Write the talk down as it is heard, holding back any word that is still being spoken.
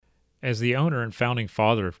As the owner and founding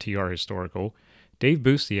father of TR Historical, Dave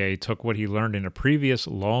Bustier took what he learned in a previous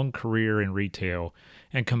long career in retail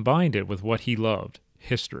and combined it with what he loved,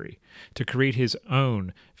 history, to create his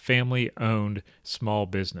own family-owned small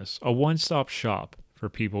business, a one-stop shop for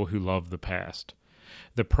people who love the past.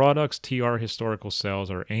 The products TR Historical sells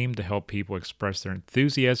are aimed to help people express their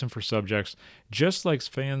enthusiasm for subjects just like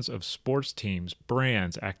fans of sports teams,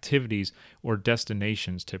 brands, activities, or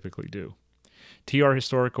destinations typically do. TR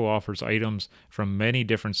Historical offers items from many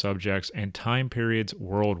different subjects and time periods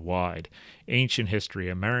worldwide: ancient history,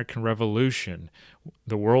 American Revolution,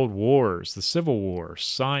 the World Wars, the Civil War,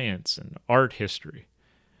 science, and art history.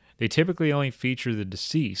 They typically only feature the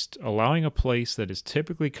deceased, allowing a place that is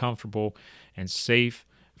typically comfortable and safe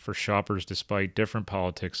for shoppers despite different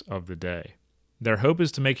politics of the day. Their hope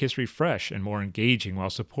is to make history fresh and more engaging while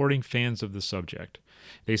supporting fans of the subject.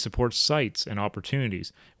 They support sites and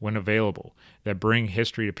opportunities, when available, that bring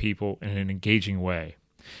history to people in an engaging way.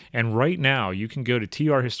 And right now, you can go to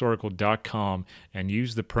trhistorical.com and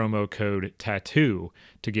use the promo code TATTOO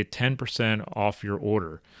to get 10% off your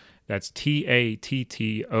order. That's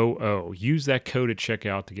TATTOO. Use that code at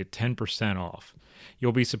checkout to get 10% off.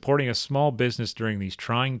 You'll be supporting a small business during these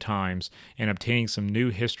trying times and obtaining some new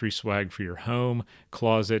history swag for your home,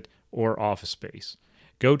 closet, or office space.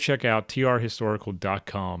 Go check out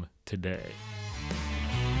trhistorical.com today.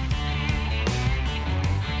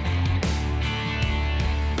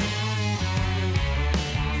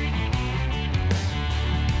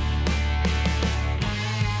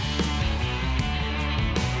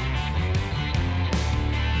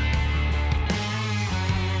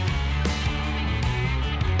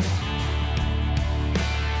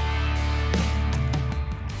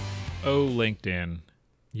 Oh, LinkedIn,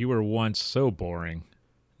 you were once so boring,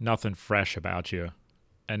 nothing fresh about you,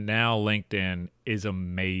 and now LinkedIn is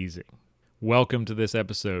amazing. Welcome to this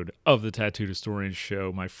episode of the Tattooed Historian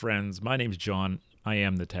Show, my friends. My name's John. I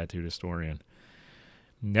am the Tattooed Historian.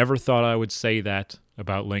 Never thought I would say that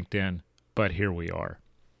about LinkedIn, but here we are.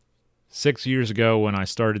 6 years ago when I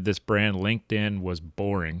started this brand, LinkedIn was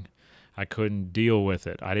boring. I couldn't deal with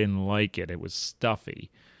it. I didn't like it. It was stuffy.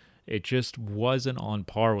 It just wasn't on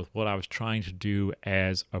par with what I was trying to do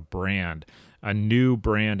as a brand, a new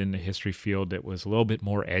brand in the history field that was a little bit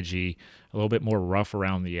more edgy, a little bit more rough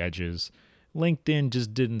around the edges. LinkedIn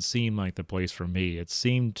just didn't seem like the place for me. It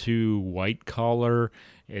seemed too white collar.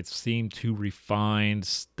 It seemed too refined,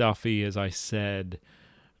 stuffy, as I said.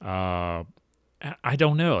 I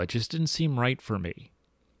don't know. It just didn't seem right for me.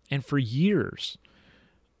 And for years,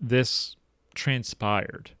 this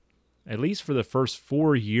transpired. At least for the first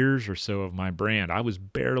 4 years or so of my brand, I was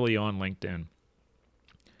barely on LinkedIn.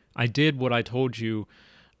 I did what I told you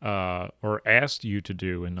or asked you to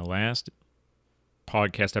do in the last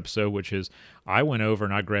podcast episode, which is I went over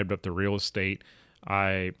and I grabbed up the real estate.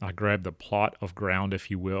 I grabbed the plot of ground, if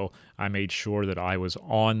you will. I made sure that I was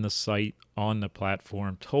on the site, on the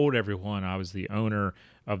platform, told everyone I was the owner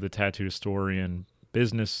of the Tattooed Historian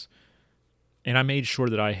business, and I made sure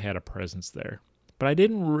that I had a presence there. But I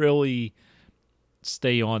didn't really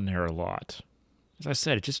stay on there a lot. As I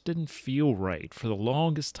said, it just didn't feel right for the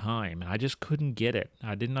longest time, and I just couldn't get it.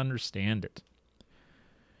 I didn't understand it.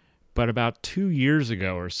 But about 2 years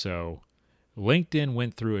ago or so, LinkedIn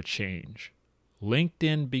went through a change.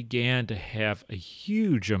 LinkedIn began to have a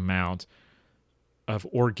huge amount of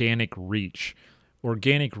organic reach.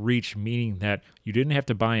 Organic reach meaning that you didn't have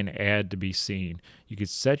to buy an ad to be seen. You could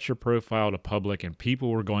set your profile to public and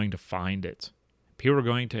people were going to find it. People were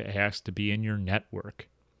going to ask to be in your network.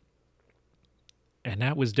 And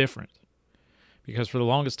that was different. Because for the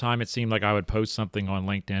longest time, it seemed like I would post something on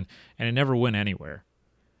LinkedIn and it never went anywhere.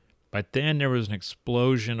 But then there was an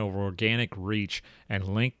explosion of organic reach and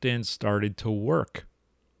LinkedIn started to work.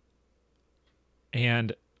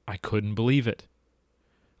 And I couldn't believe it.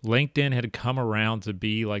 LinkedIn had come around to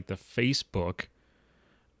be like the Facebook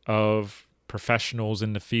of professionals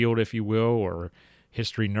in the field, if you will, or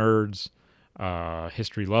history nerds,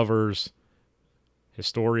 history lovers,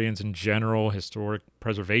 historians in general, historic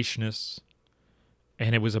preservationists,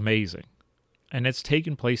 and it was amazing. And it's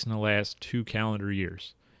taken place in the last 2 calendar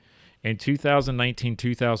years. In 2019,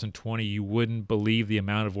 2020, you wouldn't believe the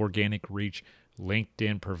amount of organic reach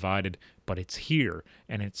LinkedIn provided, but it's here,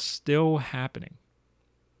 and it's still happening.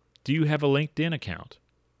 Do you have a LinkedIn account?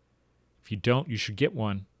 If you don't, you should get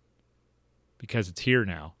one, because it's here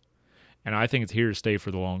now, and I think it's here to stay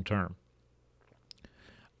for the long term.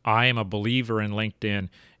 I am a believer in LinkedIn.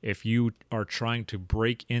 If you are trying to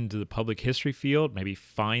break into the public history field, maybe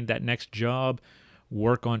find that next job,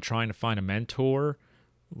 work on trying to find a mentor,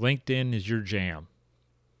 LinkedIn is your jam.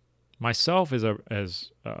 Myself as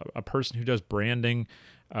a person who does branding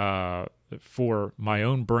for my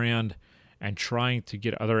own brand and trying to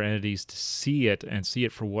get other entities to see it and see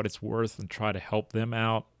it for what it's worth and try to help them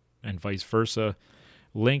out and vice versa,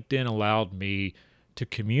 LinkedIn allowed me to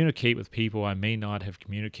communicate with people I may not have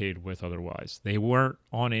communicated with otherwise. They weren't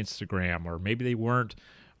on Instagram, or maybe they weren't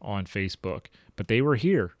on Facebook, but they were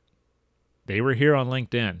here. They were here on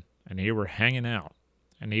LinkedIn, and they were hanging out,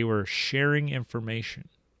 and they were sharing information.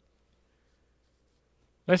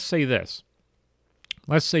 Let's say this.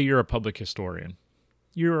 Let's say you're a public historian.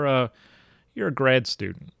 You're a grad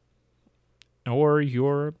student, or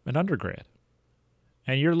you're an undergrad,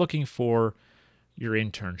 and you're looking for your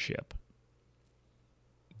internship.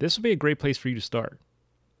 This will be a great place for you to start.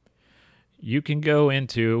 You can go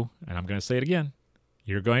into, and I'm going to say it again,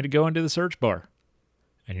 you're going to go into the search bar,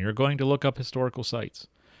 and you're going to look up historical sites,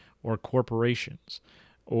 or corporations,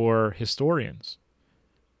 or historians,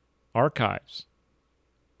 archives,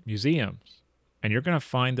 museums, and you're going to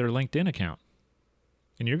find their LinkedIn account.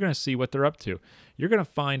 And you're going to see what they're up to. You're going to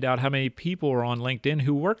find out how many people are on LinkedIn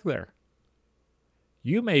who work there.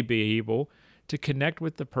 You may be able to connect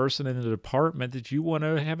with the person in the department that you want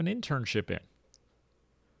to have an internship in.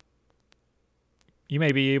 You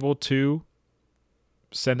may be able to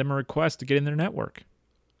send them a request to get in their network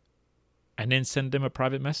and then send them a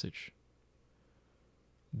private message.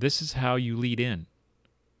 This is how you lead in.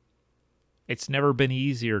 It's never been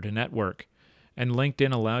easier to network, and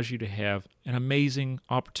LinkedIn allows you to have an amazing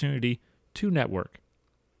opportunity to network.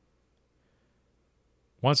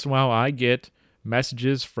 Once in a while, I get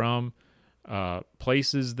messages from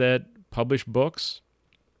places that publish books,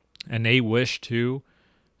 and they wish to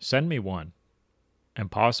send me one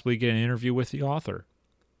and possibly get an interview with the author.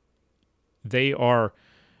 They are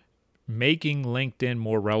making LinkedIn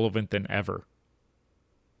more relevant than ever.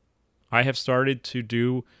 I have started to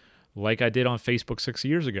do like I did on Facebook 6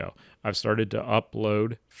 years ago. I've started to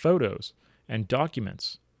upload photos and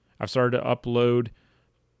documents. I've started to upload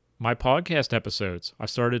my podcast episodes. I've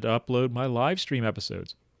started to upload my live stream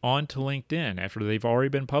episodes onto LinkedIn after they've already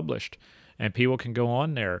been published. And people can go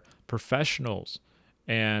on there, professionals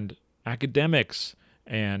and academics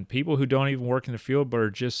and people who don't even work in the field but are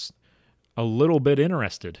just a little bit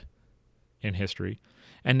interested in history,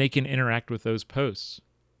 and they can interact with those posts.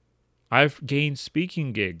 I've gained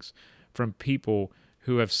speaking gigs from people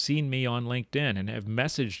who have seen me on LinkedIn and have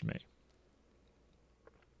messaged me.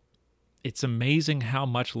 It's amazing how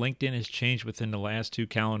much LinkedIn has changed within the last 2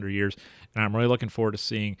 calendar years, and I'm really looking forward to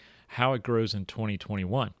seeing how it grows in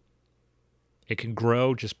 2021. It can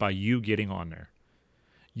grow just by you getting on there,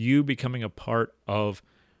 you becoming a part of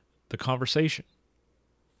the conversation.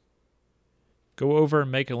 Go over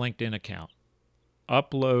and make a LinkedIn account.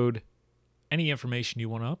 Upload any information you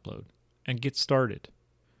want to upload and get started.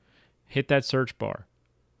 Hit that search bar.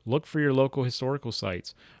 Look for your local historical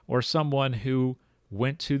sites or someone who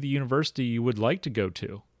went to the university you would like to go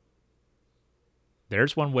to.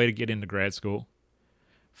 There's one way to get into grad school.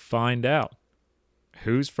 Find out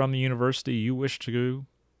who's from the university you wish to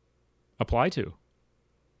apply to.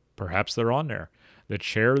 Perhaps they're on there. The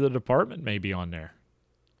chair of the department may be on there.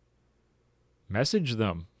 Message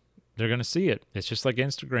them. They're going to see it. It's just like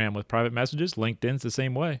Instagram with private messages. LinkedIn's the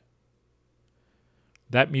same way.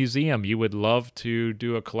 That museum you would love to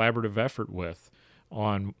do a collaborative effort with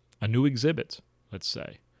on a new exhibit, let's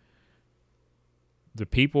say. The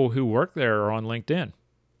people who work there are on LinkedIn.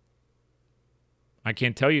 I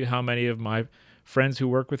can't tell you how many of my friends who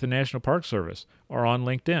work with the National Park Service are on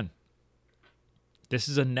LinkedIn. This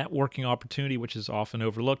is a networking opportunity which is often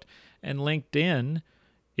overlooked, and LinkedIn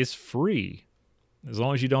is free. As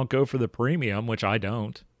long as you don't go for the premium, which I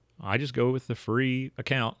don't. I just go with the free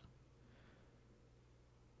account.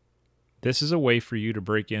 This is a way for you to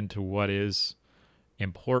break into what is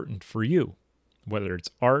important for you, whether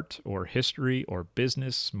it's art or history or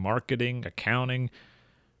business, marketing, accounting,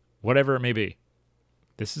 whatever it may be.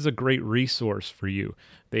 This is a great resource for you.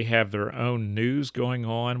 They have their own news going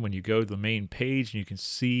on when you go to the main page, and you can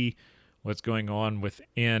see what's going on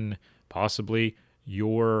within possibly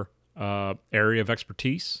your area of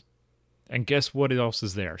expertise. And guess what else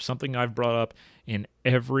is there? Something I've brought up in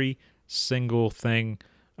every single thing,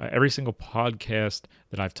 every single podcast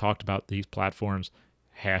that I've talked about these platforms: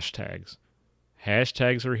 hashtags.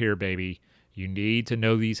 Hashtags are here, baby. You need to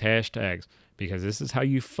know these hashtags because this is how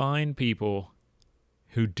you find people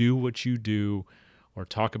who do what you do or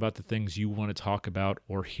talk about the things you want to talk about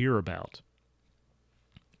or hear about.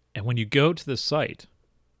 And when you go to the site,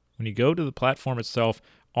 when you go to the platform itself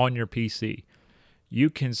on your PC, you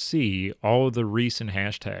can see all of the recent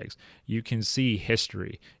hashtags. You can see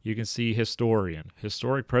history. You can see historian,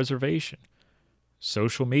 historic preservation.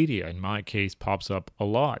 Social media, in my case, pops up a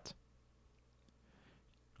lot.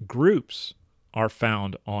 Groups are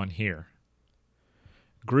found on here.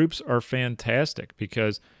 Groups are fantastic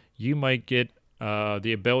because you might get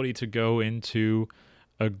the ability to go into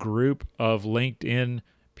a group of LinkedIn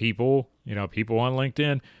people, people on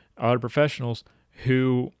LinkedIn, other professionals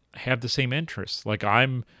who have the same interests. Like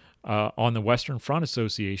I'm on the Western Front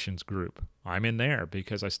Association's group. I'm in there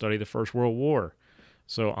because I study the First World War.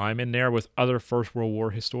 So I'm in there with other First World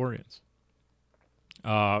War historians.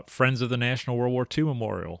 Friends of the National World War II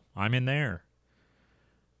Memorial. I'm in there.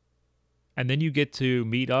 And then you get to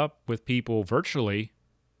meet up with people virtually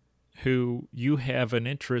who you have an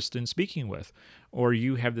interest in speaking with, or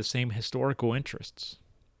you have the same historical interests.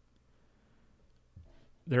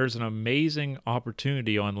 There's an amazing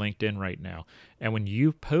opportunity on LinkedIn right now. And when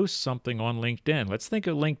you post something on LinkedIn, let's think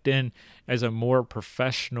of LinkedIn as a more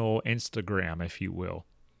professional Instagram, if you will.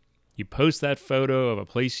 You post that photo of a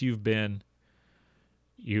place you've been.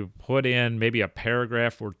 You put in maybe a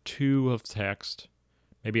paragraph or two of text,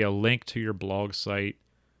 maybe a link to your blog site,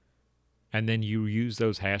 and then you use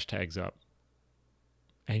those hashtags up.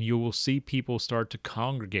 And you will see people start to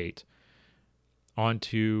congregate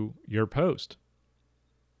onto your post.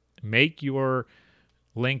 Make your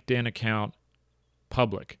LinkedIn account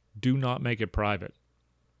public. Do not make it private.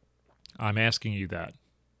 I'm asking you that.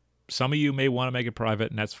 Some of you may want to make it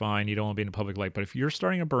private, and that's fine. You don't want to be in the public light. But if you're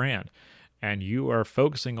starting a brand and you are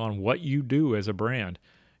focusing on what you do as a brand,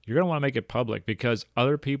 you're going to want to make it public because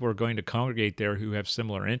other people are going to congregate there who have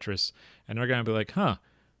similar interests, and they're going to be like,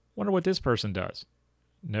 wonder what this person does.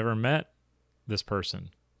 Never met this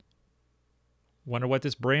person. Wonder what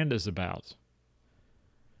this brand is about.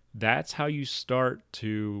 That's how you start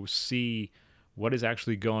to see what is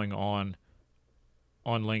actually going on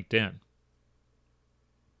LinkedIn.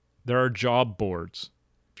 There are job boards.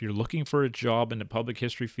 If you're looking for a job in the public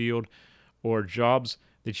history field or jobs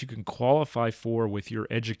that you can qualify for with your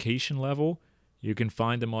education level, you can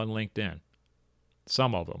find them on LinkedIn.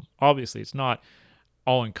 Some of them. Obviously, it's not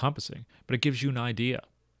all-encompassing, but it gives you an idea.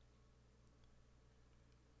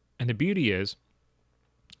 And the beauty is,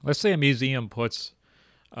 let's say a museum puts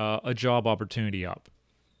a job opportunity up,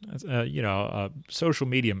 a social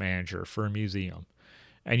media manager for a museum,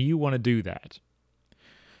 and you want to do that.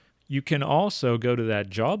 You can also go to that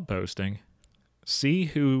job posting, see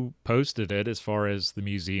who posted it as far as the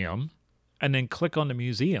museum, and then click on the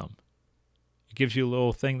museum. It gives you a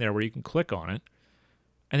little thing there where you can click on it,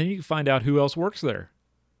 and then you can find out who else works there.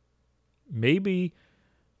 Maybe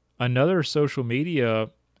another social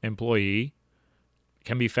media employee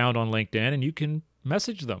can be found on LinkedIn, and you can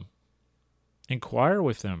message them, inquire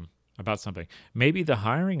with them about something. Maybe the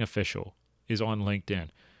hiring official is on LinkedIn.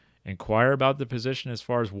 Inquire about the position as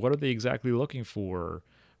far as what are they exactly looking for,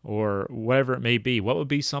 or whatever it may be. What would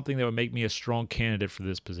be something that would make me a strong candidate for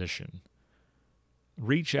this position?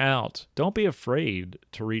 Reach out. Don't be afraid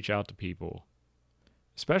to reach out to people,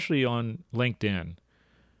 especially on LinkedIn.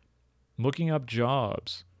 Looking up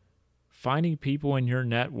jobs, finding people in your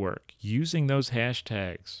network, using those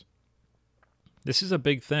hashtags. This is a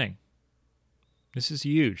big thing. This is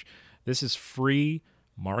huge. This is free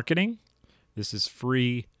marketing. This is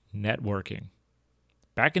free networking.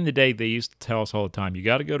 Back in the day, they used to tell us all the time, you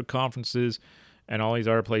got to go to conferences and all these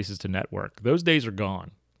other places to network. Those days are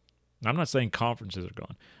gone. I'm not saying conferences are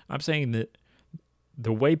gone. I'm saying that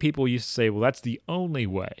the way people used to say, well, that's the only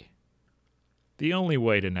way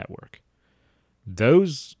to network.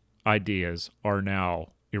 Those ideas are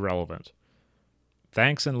now irrelevant.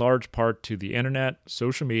 Thanks in large part to the internet,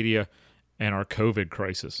 social media, and our COVID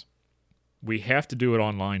crisis. We have to do it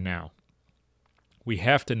online now. We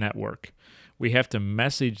have to network. We have to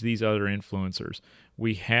message these other influencers.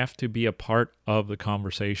 We have to be a part of the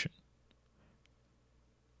conversation.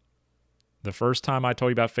 The first time I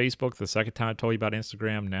told you about Facebook, the second time I told you about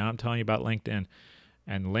Instagram, now I'm telling you about LinkedIn.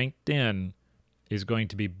 And LinkedIn is going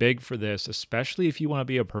to be big for this, especially if you want to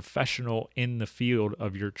be a professional in the field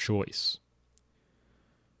of your choice.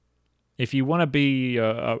 If you want to be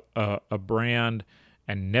a brand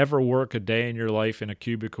and never work a day in your life in a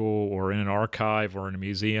cubicle or in an archive or in a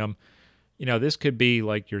museum, this could be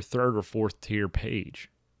like your third or fourth tier page.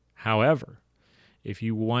 However, if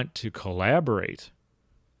you want to collaborate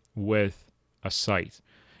with a site,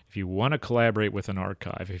 if you want to collaborate with an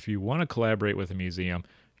archive, if you want to collaborate with a museum,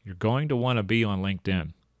 you're going to want to be on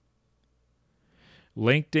LinkedIn.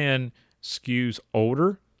 LinkedIn skews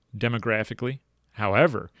older demographically.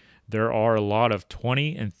 However, there are a lot of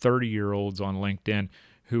 20 and 30-year-olds on LinkedIn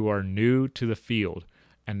who are new to the field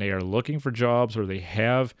and they are looking for jobs, or they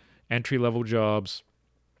have entry-level jobs.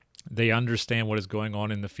 They understand what is going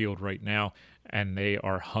on in the field right now, and they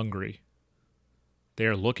are hungry. They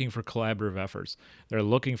are looking for collaborative efforts. They're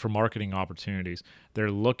looking for marketing opportunities.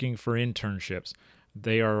 They're looking for internships.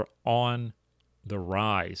 They are on the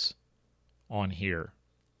rise on here.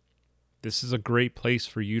 This is a great place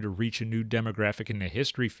for you to reach a new demographic in the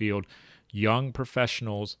history field. Young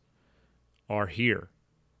professionals are here,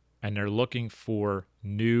 and they're looking for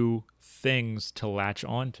new things to latch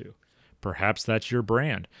onto. Perhaps that's your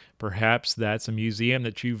brand. Perhaps that's a museum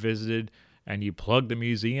that you visited and you plugged the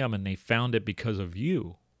museum and they found it because of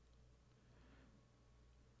you.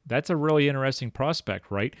 That's a really interesting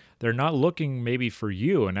prospect, right? They're not looking maybe for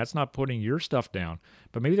you, and that's not putting your stuff down,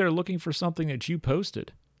 but maybe they're looking for something that you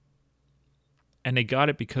posted and they got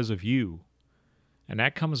it because of you. And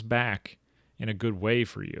that comes back in a good way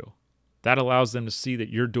for you. That allows them to see that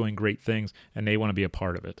you're doing great things and they want to be a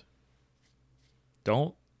part of it.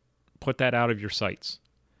 Don't put that out of your sights.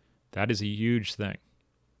 That is a huge thing.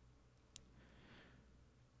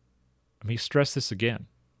 Let me stress this again.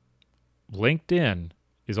 LinkedIn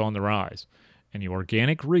is on the rise, and the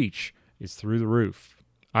organic reach is through the roof.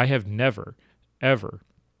 I have never, ever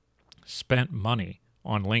spent money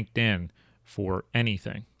on LinkedIn for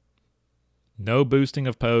anything. No boosting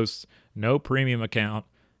of posts, no premium account,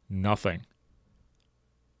 nothing.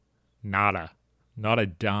 Nada. Not a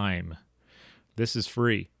dime. This is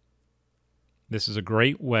free. This is a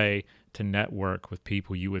great way to network with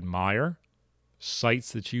people you admire,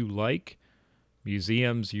 sites that you like,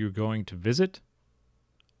 museums you're going to visit.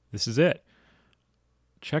 This is it.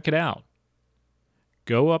 Check it out.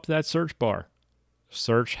 Go up that search bar.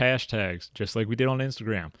 Search hashtags, just like we did on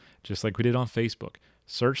Instagram, just like we did on Facebook.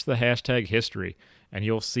 Search the hashtag history, and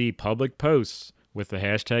you'll see public posts with the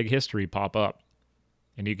hashtag history pop up.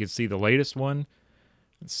 And you can see the latest one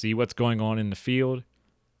and see what's going on in the field.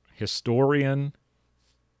 Historian.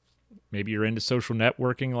 Maybe you're into social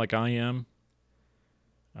networking like I am.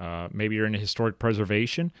 Maybe you're into historic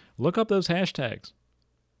preservation. Look up those hashtags.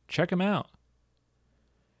 Check them out.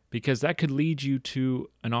 Because that could lead you to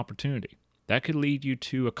an opportunity. That could lead you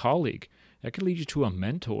to a colleague. That could lead you to a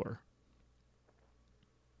mentor.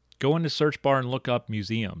 Go into search bar and look up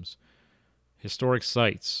museums, historic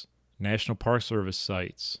sites, National Park Service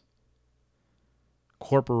sites,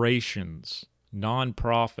 corporations,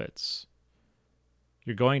 nonprofits.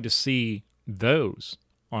 You're going to see those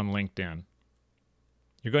on LinkedIn.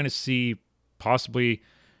 You're going to see possibly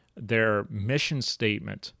their mission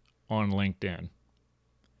statement on LinkedIn.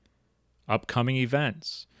 Upcoming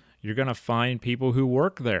events. You're going to find people who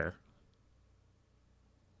work there,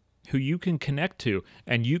 who you can connect to,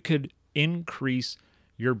 and you could increase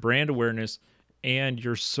your brand awareness and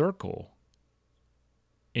your circle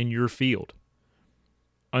in your field.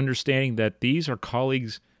 Understanding that these are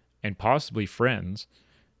colleagues and possibly friends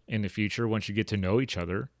in the future once you get to know each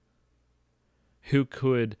other, who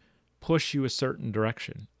could push you a certain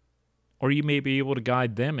direction, or you may be able to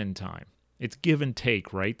guide them in time. It's give and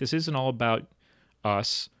take, right? This isn't all about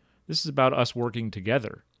us. This is about us working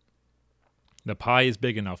together. The pie is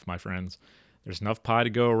big enough, my friends. There's enough pie to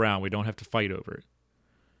go around. We don't have to fight over it.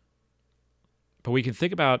 But we can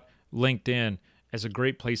think about LinkedIn as a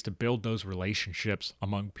great place to build those relationships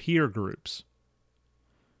among peer groups.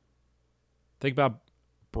 Think about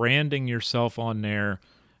branding yourself on there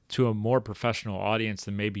to a more professional audience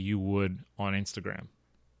than maybe you would on Instagram.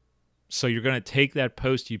 So you're going to take that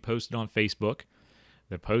post you posted on Facebook,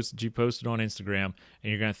 the post that you posted on Instagram,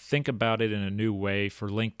 and you're going to think about it in a new way for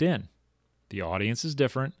LinkedIn. The audience is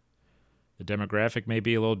different. The demographic may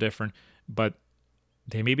be a little different, but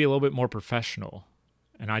they may be a little bit more professional.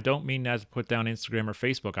 And I don't mean that to put down Instagram or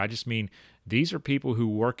Facebook. I just mean these are people who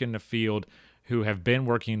work in the field, who have been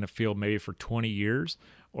working in the field maybe for 20 years,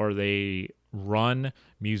 or they run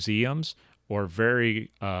museums or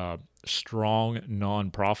very strong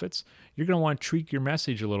nonprofits. You're going to want to tweak your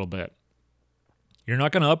message a little bit. You're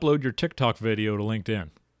not going to upload your TikTok video to LinkedIn.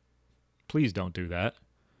 Please don't do that.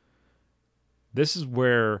 This is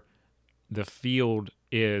where the field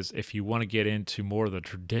is if you want to get into more of the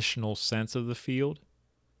traditional sense of the field.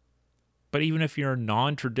 But even if you're a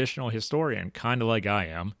non-traditional historian, kind of like I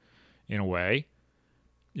am, in a way,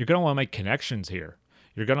 you're going to want to make connections here.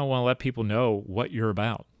 You're going to want to let people know what you're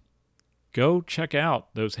about. Go check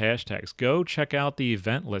out those hashtags. Go check out the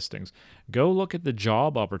event listings. Go look at the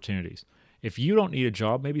job opportunities. If you don't need a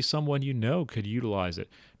job, maybe someone you know could utilize it.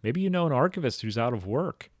 Maybe you know an archivist who's out of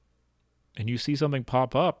work and you see something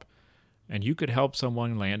pop up and you could help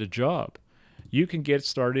someone land a job. You can get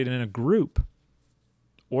started in a group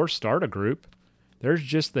or start a group There's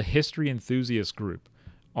just the history enthusiast group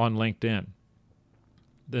on LinkedIn.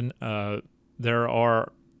 Then there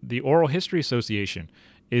are the Oral History Association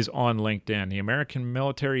is on LinkedIn. The American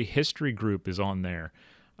Military History Group is on there.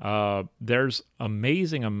 There's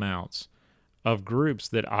amazing amounts of groups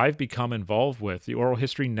that I've become involved with. The Oral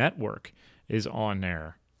History Network is on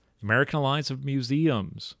there. American Alliance of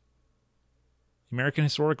Museums, American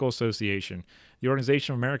Historical Association, the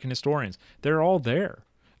Organization of American Historians. They're all there.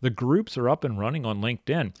 The groups are up and running on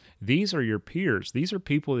LinkedIn. These are your peers. These are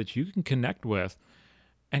people that you can connect with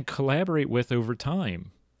and collaborate with over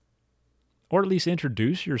time. Or at least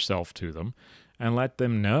introduce yourself to them and let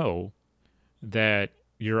them know that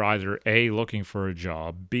you're either A, looking for a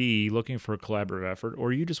job, B, looking for a collaborative effort,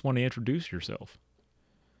 or you just want to introduce yourself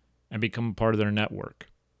and become a part of their network.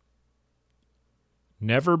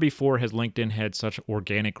 Never before has LinkedIn had such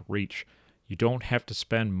organic reach. You don't have to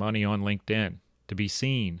spend money on LinkedIn to be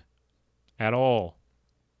seen at all.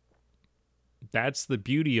 That's the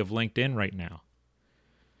beauty of LinkedIn right now.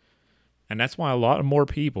 And that's why a lot more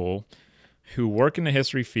people who work in the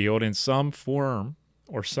history field in some form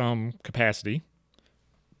or some capacity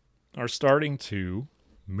are starting to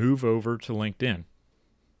move over to LinkedIn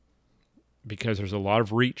because there's a lot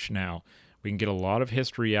of reach now. We can get a lot of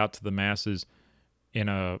history out to the masses in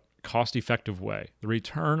a cost-effective way. The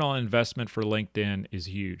return on investment for LinkedIn is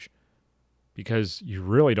huge because you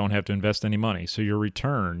really don't have to invest any money. So your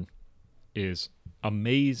return is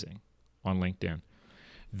amazing on LinkedIn.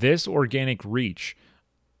 This organic reach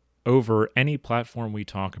over any platform we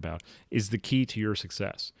talk about is the key to your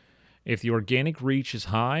success. If the organic reach is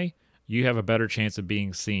high, you have a better chance of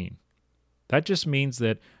being seen. That just means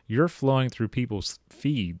that you're flowing through people's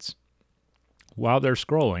feeds while they're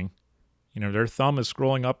scrolling. Their thumb is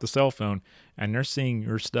scrolling up the cell phone and they're seeing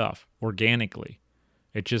your stuff organically.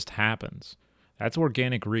 It just happens. That's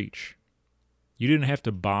organic reach. You didn't have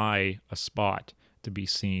to buy a spot to be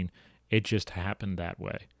seen. It just happened that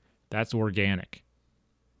way. That's organic.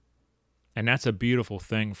 And that's a beautiful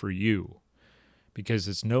thing for you because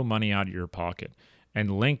it's no money out of your pocket. And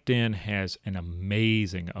LinkedIn has an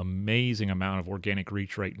amazing, amazing amount of organic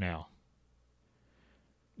reach right now.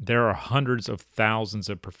 There are hundreds of thousands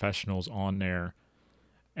of professionals on there,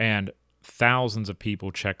 and thousands of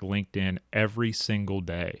people check LinkedIn every single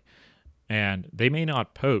day. And they may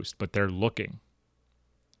not post, but they're looking.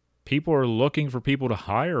 People are looking for people to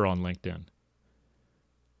hire on LinkedIn.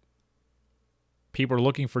 People are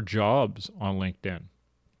looking for jobs on LinkedIn.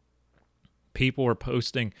 People are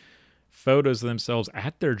posting photos of themselves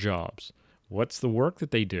at their jobs. What's the work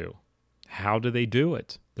that they do? How do they do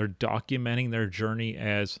it? They're documenting their journey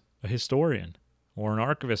as a historian or an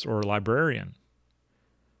archivist or a librarian.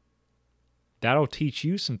 That'll teach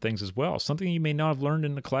you some things as well, something you may not have learned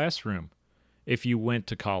in the classroom if you went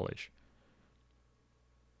to college.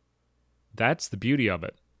 That's the beauty of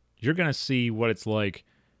it. You're going to see what it's like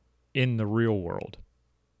in the real world.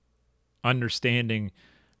 Understanding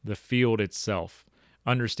the field itself.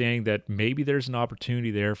 Understanding that maybe there's an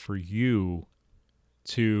opportunity there for you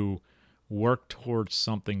to work towards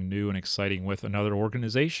something new and exciting with another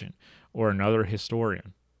organization or another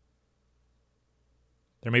historian.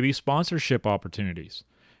 There may be sponsorship opportunities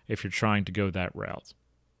if you're trying to go that route.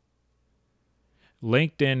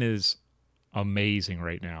 LinkedIn is amazing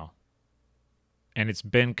right now. And it's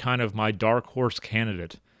been kind of my dark horse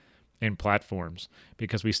candidate in platforms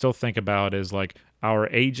because we still think about it as like our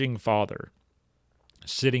aging father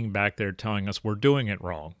sitting back there telling us we're doing it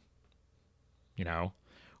wrong,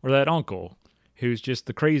 or that uncle who's just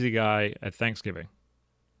the crazy guy at Thanksgiving.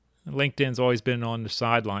 LinkedIn's always been on the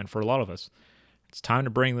sideline for a lot of us. It's time to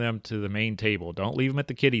bring them to the main table. Don't leave them at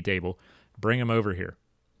the kiddie table. Bring them over here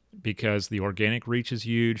because the organic reach is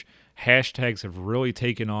huge. Hashtags have really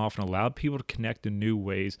taken off and allowed people to connect in new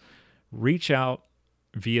ways. Reach out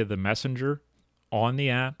via the messenger on the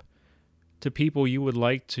app to people you would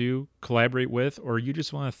like to collaborate with, or you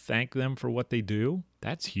just want to thank them for what they do.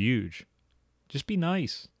 That's huge. Just be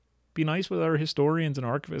nice. Be nice with our historians and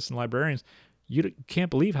archivists and librarians. You can't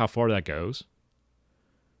believe how far that goes.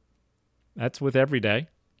 That's with every day.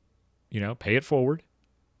 Pay it forward.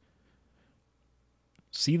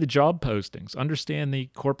 See the job postings. Understand the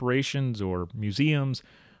corporations or museums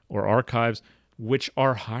or archives which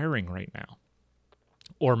are hiring right now.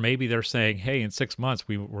 Or maybe they're saying, hey, in 6 months,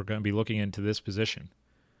 we're going to be looking into this position.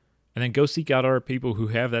 And then go seek out other people who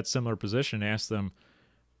have that similar position and ask them,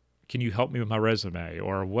 can you help me with my resume?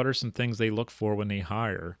 Or what are some things they look for when they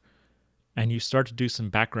hire? And you start to do some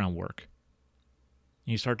background work.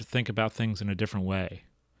 You start to think about things in a different way.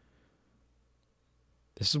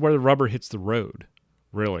 This is where the rubber hits the road,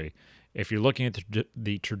 really, if you're looking at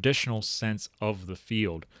the traditional sense of the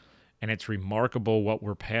field. And it's remarkable what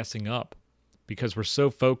we're passing up because we're so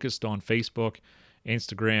focused on Facebook,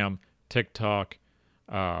 Instagram, TikTok,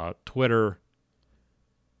 Twitter.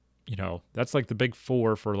 You know, that's like the big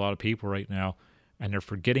four for a lot of people right now. And they're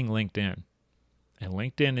forgetting LinkedIn. And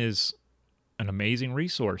LinkedIn is an amazing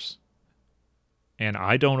resource. And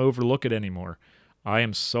I don't overlook it anymore. I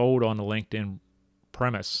am sold on the LinkedIn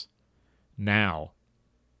premise now.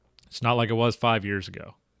 It's not like it was 5 years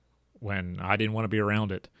ago when I didn't want to be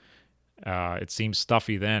around it. It seemed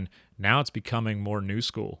stuffy then. Now it's becoming more new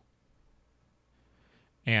school.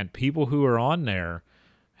 And people who are on there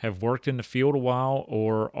have worked in the field a while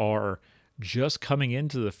or are just coming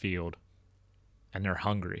into the field, and they're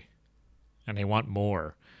hungry and they want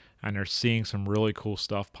more. And they're seeing some really cool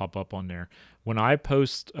stuff pop up on there. When I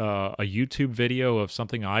post a YouTube video of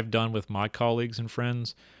something I've done with my colleagues and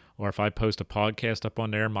friends, or if I post a podcast up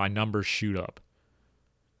on there, my numbers shoot up.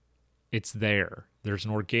 It's there. There's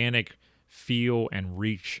an organic feel and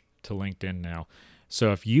reach to LinkedIn now.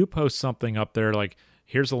 So if you post something up there like,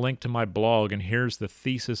 here's a link to my blog and here's the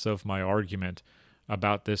thesis of my argument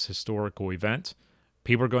about this historical event,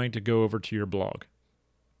 people are going to go over to your blog.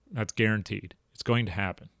 That's guaranteed. It's going to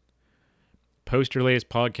happen. Post your latest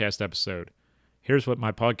podcast episode. Here's what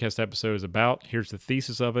my podcast episode is about. Here's the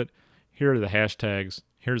thesis of it. Here are the hashtags.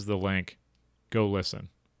 Here's the link. Go listen.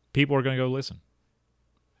 People are going to go listen.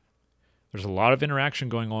 There's a lot of interaction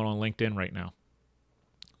going on LinkedIn right now.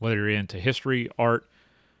 Whether you're into history, art,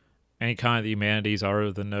 any kind of the humanities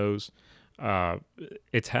other than those,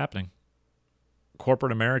 it's happening.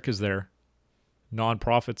 Corporate America's there.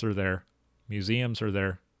 Nonprofits are there. Museums are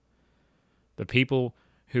there. The people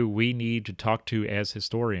who we need to talk to as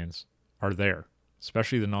historians are there,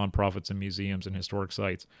 especially the nonprofits and museums and historic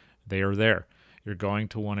sites. They are there. You're going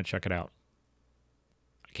to want to check it out.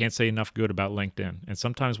 I can't say enough good about LinkedIn, and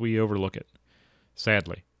sometimes we overlook it,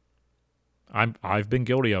 sadly. I've been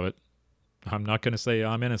guilty of it. I'm not going to say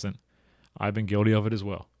I'm innocent. I've been guilty of it as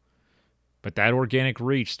well. But that organic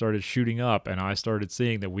reach started shooting up, and I started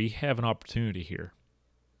seeing that we have an opportunity here.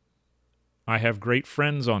 I have great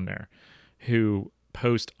friends on there who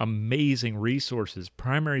post amazing resources,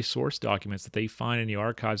 primary source documents that they find in the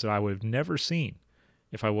archives that I would have never seen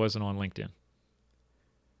if I wasn't on LinkedIn.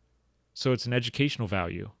 So it's an educational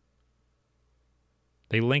value.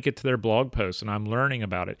 They link it to their blog posts, and I'm learning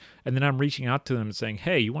about it. And then I'm reaching out to them and saying,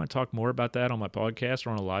 hey, you want to talk more about that on my podcast or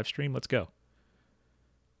on a live stream? Let's go.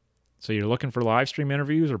 So you're looking for live stream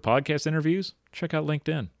interviews or podcast interviews? Check out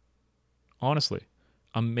LinkedIn. Honestly,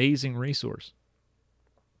 amazing resource.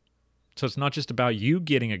 So it's not just about you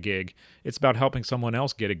getting a gig. It's about helping someone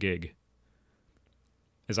else get a gig,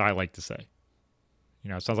 as I like to say. You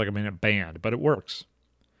know, it sounds like I'm in a band, but it works.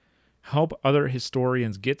 Help other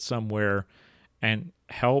historians get somewhere and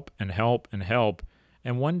help and help and help.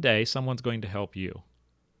 And one day someone's going to help you.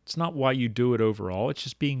 It's not why you do it overall. It's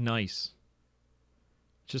just being nice.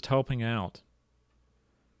 Just helping out.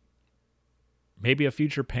 Maybe a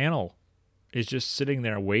future panel is just sitting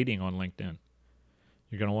there waiting on LinkedIn.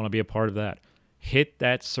 You're going to want to be a part of that. Hit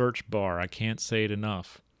that search bar. I can't say it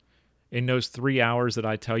enough. In those 3 hours that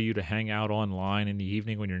I tell you to hang out online in the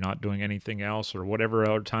evening when you're not doing anything else, or whatever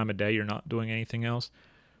other time of day you're not doing anything else,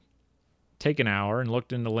 take an hour and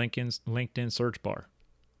look in the LinkedIn search bar.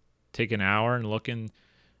 Take an hour and look in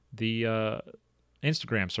the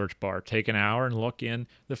Instagram search bar. Take an hour and look in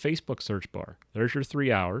the Facebook search bar. There's your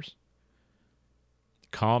 3 hours.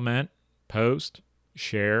 Comment, post,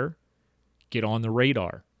 share, get on the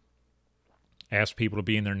radar. Ask people to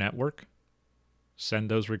be in their network.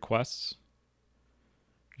 Send those requests.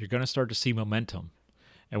 You're going to start to see momentum.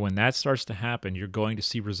 And when that starts to happen, you're going to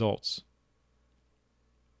see results.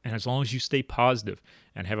 And as long as you stay positive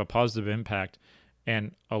and have a positive impact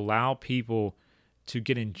and allow people to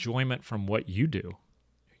get enjoyment from what you do,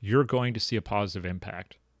 you're going to see a positive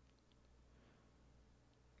impact.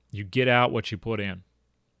 You get out what you put in.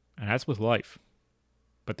 And that's with life.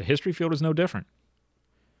 But the history field is no different.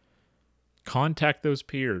 Contact those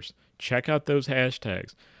peers. Check out those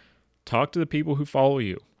hashtags. Talk to the people who follow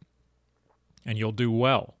you. And you'll do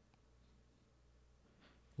well.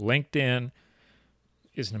 LinkedIn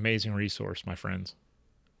is an amazing resource, my friends.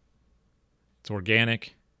 It's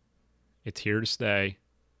organic. It's here to stay.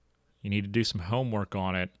 You need to do some homework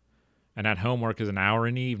on it. And that homework is an hour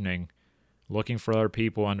in the evening looking for other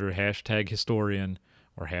people under hashtag historian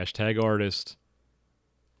or hashtag artist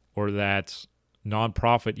or that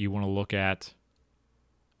nonprofit you want to look at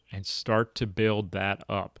and start to build that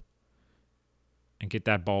up and get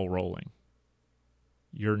that ball rolling.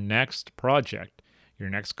 Your next project, your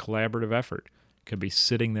next collaborative effort could be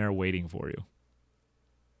sitting there waiting for you.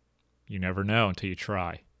 You never know until you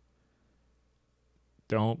try.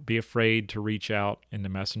 Don't be afraid to reach out in the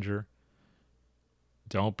messenger.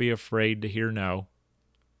 Don't be afraid to hear no.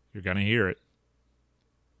 You're going to hear it.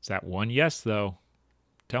 It's that one yes, though.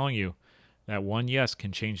 I'm telling you, that one yes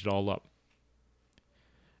can change it all up.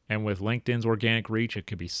 And with LinkedIn's organic reach, it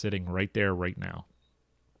could be sitting right there right now.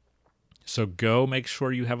 So go make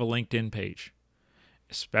sure you have a LinkedIn page,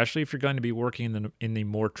 especially if you're going to be working in the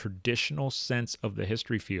more traditional sense of the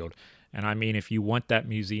history field. And I mean, if you want that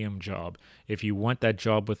museum job, if you want that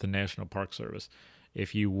job with the National Park Service,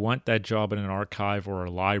 if you want that job in an archive or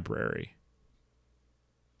a library,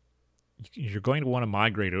 you're going to want to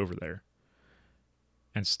migrate over there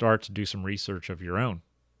and start to do some research of your own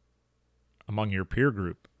among your peer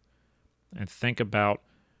group and think about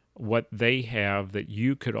what they have that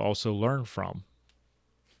you could also learn from.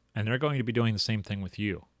 And they're going to be doing the same thing with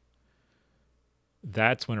you.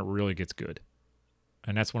 That's when it really gets good.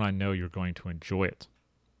 And that's when I know you're going to enjoy it.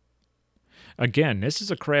 Again, this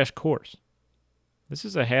is a crash course. This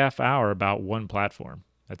is a half hour about one platform.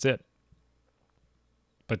 That's it.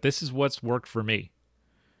 But this is what's worked for me.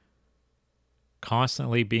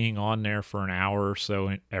 Constantly being on there for an hour or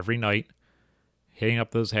so every night, hitting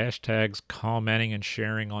up those hashtags, commenting and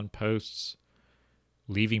sharing on posts,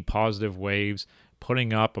 leaving positive waves,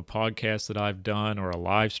 putting up a podcast that I've done or a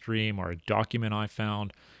live stream or a document I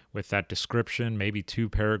found with that description, maybe 2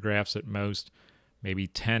 paragraphs at most, maybe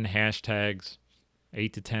 10 hashtags,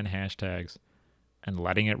 8 to 10 hashtags, and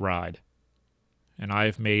letting it ride. And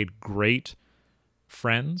I've made great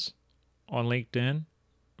friends on LinkedIn,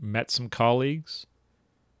 met some colleagues,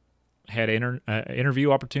 had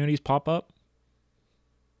interview opportunities pop up,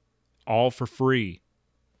 all for free.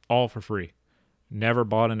 All for free. Never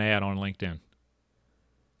bought an ad on LinkedIn.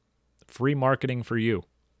 Free marketing for you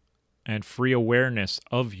and free awareness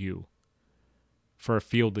of you for a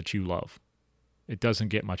field that you love. It doesn't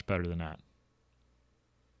get much better than that.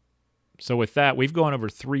 So with that, we've gone over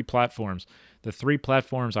 3 platforms. The 3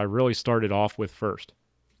 platforms I really started off with first.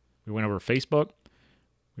 We went over Facebook,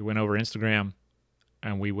 we went over Instagram,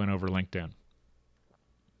 and we went over LinkedIn.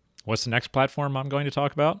 What's the next platform I'm going to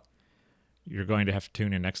talk about? You're going to have to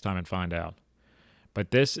tune in next time and find out. But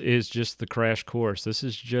this is just the crash course. This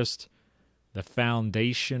is just the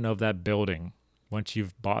foundation of that building once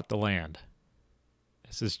you've bought the land.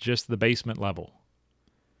 This is just the basement level.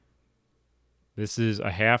 This is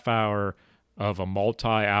a half hour of a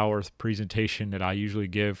multi-hour presentation that I usually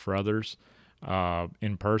give for others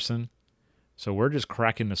in person. So we're just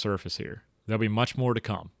cracking the surface here. There'll be much more to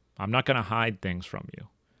come. I'm not going to hide things from you.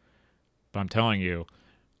 But I'm telling you,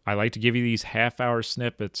 I like to give you these half-hour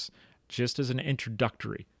snippets just as an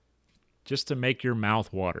introductory, just to make your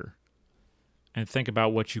mouth water and think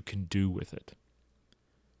about what you can do with it.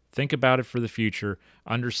 Think about it for the future.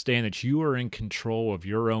 Understand that you are in control of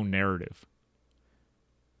your own narrative.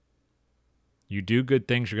 You do good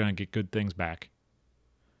things, you're going to get good things back.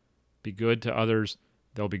 Be good to others,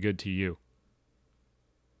 they'll be good to you.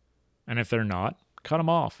 And if they're not, cut them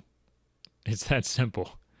off. It's that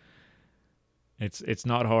simple. It's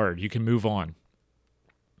not hard. You can move on.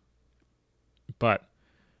 But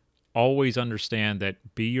always understand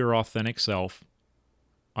that be your authentic self.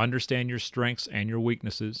 Understand your strengths and your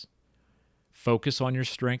weaknesses. Focus on your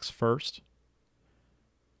strengths first.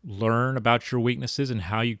 Learn about your weaknesses and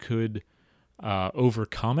how you could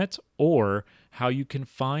overcome it, or how you can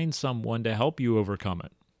find someone to help you overcome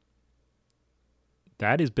it.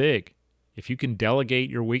 That is big. If you can delegate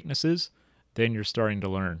your weaknesses, then you're starting to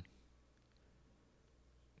learn.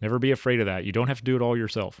 Never be afraid of that. You don't have to do it all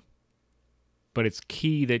yourself. But it's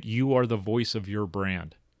key that you are the voice of your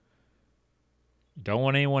brand. You don't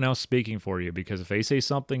want anyone else speaking for you, because if they say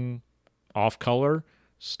something off color,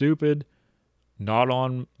 stupid, not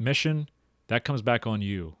on mission, that comes back on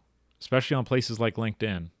you, especially on places like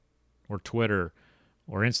LinkedIn or Twitter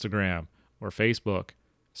or Instagram or Facebook.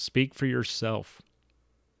 Speak for yourself.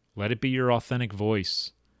 Let it be your authentic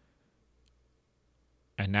voice.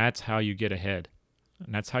 And that's how you get ahead.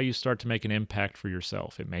 And that's how you start to make an impact for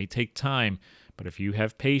yourself. It may take time, but if you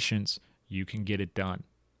have patience, you can get it done.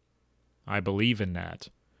 I believe in that.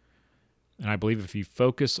 And I believe if you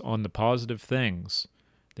focus on the positive things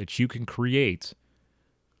that you can create,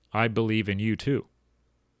 I believe in you too.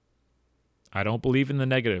 I don't believe in the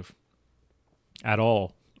negative at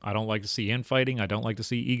all. I don't like to see infighting. I don't like to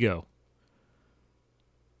see ego.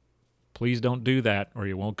 Please don't do that, or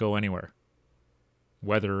you won't go anywhere,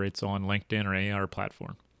 whether it's on LinkedIn or any other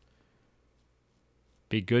platform.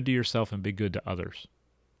 Be good to yourself and be good to others.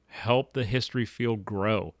 Help the history field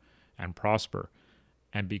grow and prosper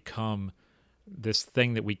and become this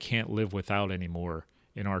thing that we can't live without anymore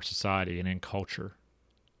in our society and in culture.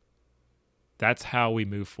 That's how we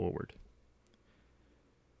move forward.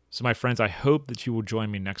 So my friends, I hope that you will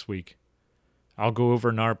join me next week. I'll go over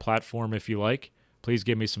in our platform if you like. Please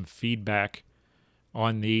give me some feedback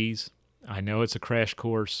on these. I know it's a crash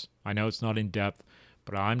course. I know it's not in depth,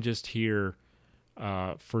 but I'm just here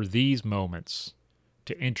for these moments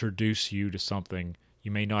to introduce you to something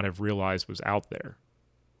you may not have realized was out there,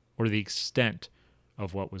 or the extent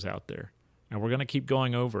of what was out there. And we're going to keep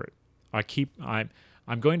going over it.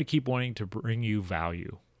 I'm going to keep wanting to bring you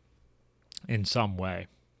value in some way.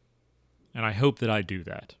 And I hope that I do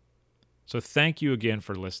that. So thank you again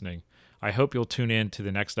for listening. I hope you'll tune in to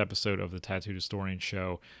the next episode of the Tattooed Historian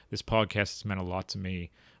Show. This podcast has meant a lot to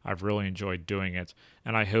me. I've really enjoyed doing it,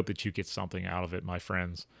 and I hope that you get something out of it, my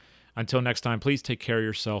friends. Until next time, please take care of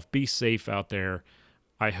yourself. Be safe out there.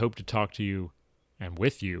 I hope to talk to you and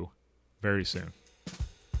with you very soon.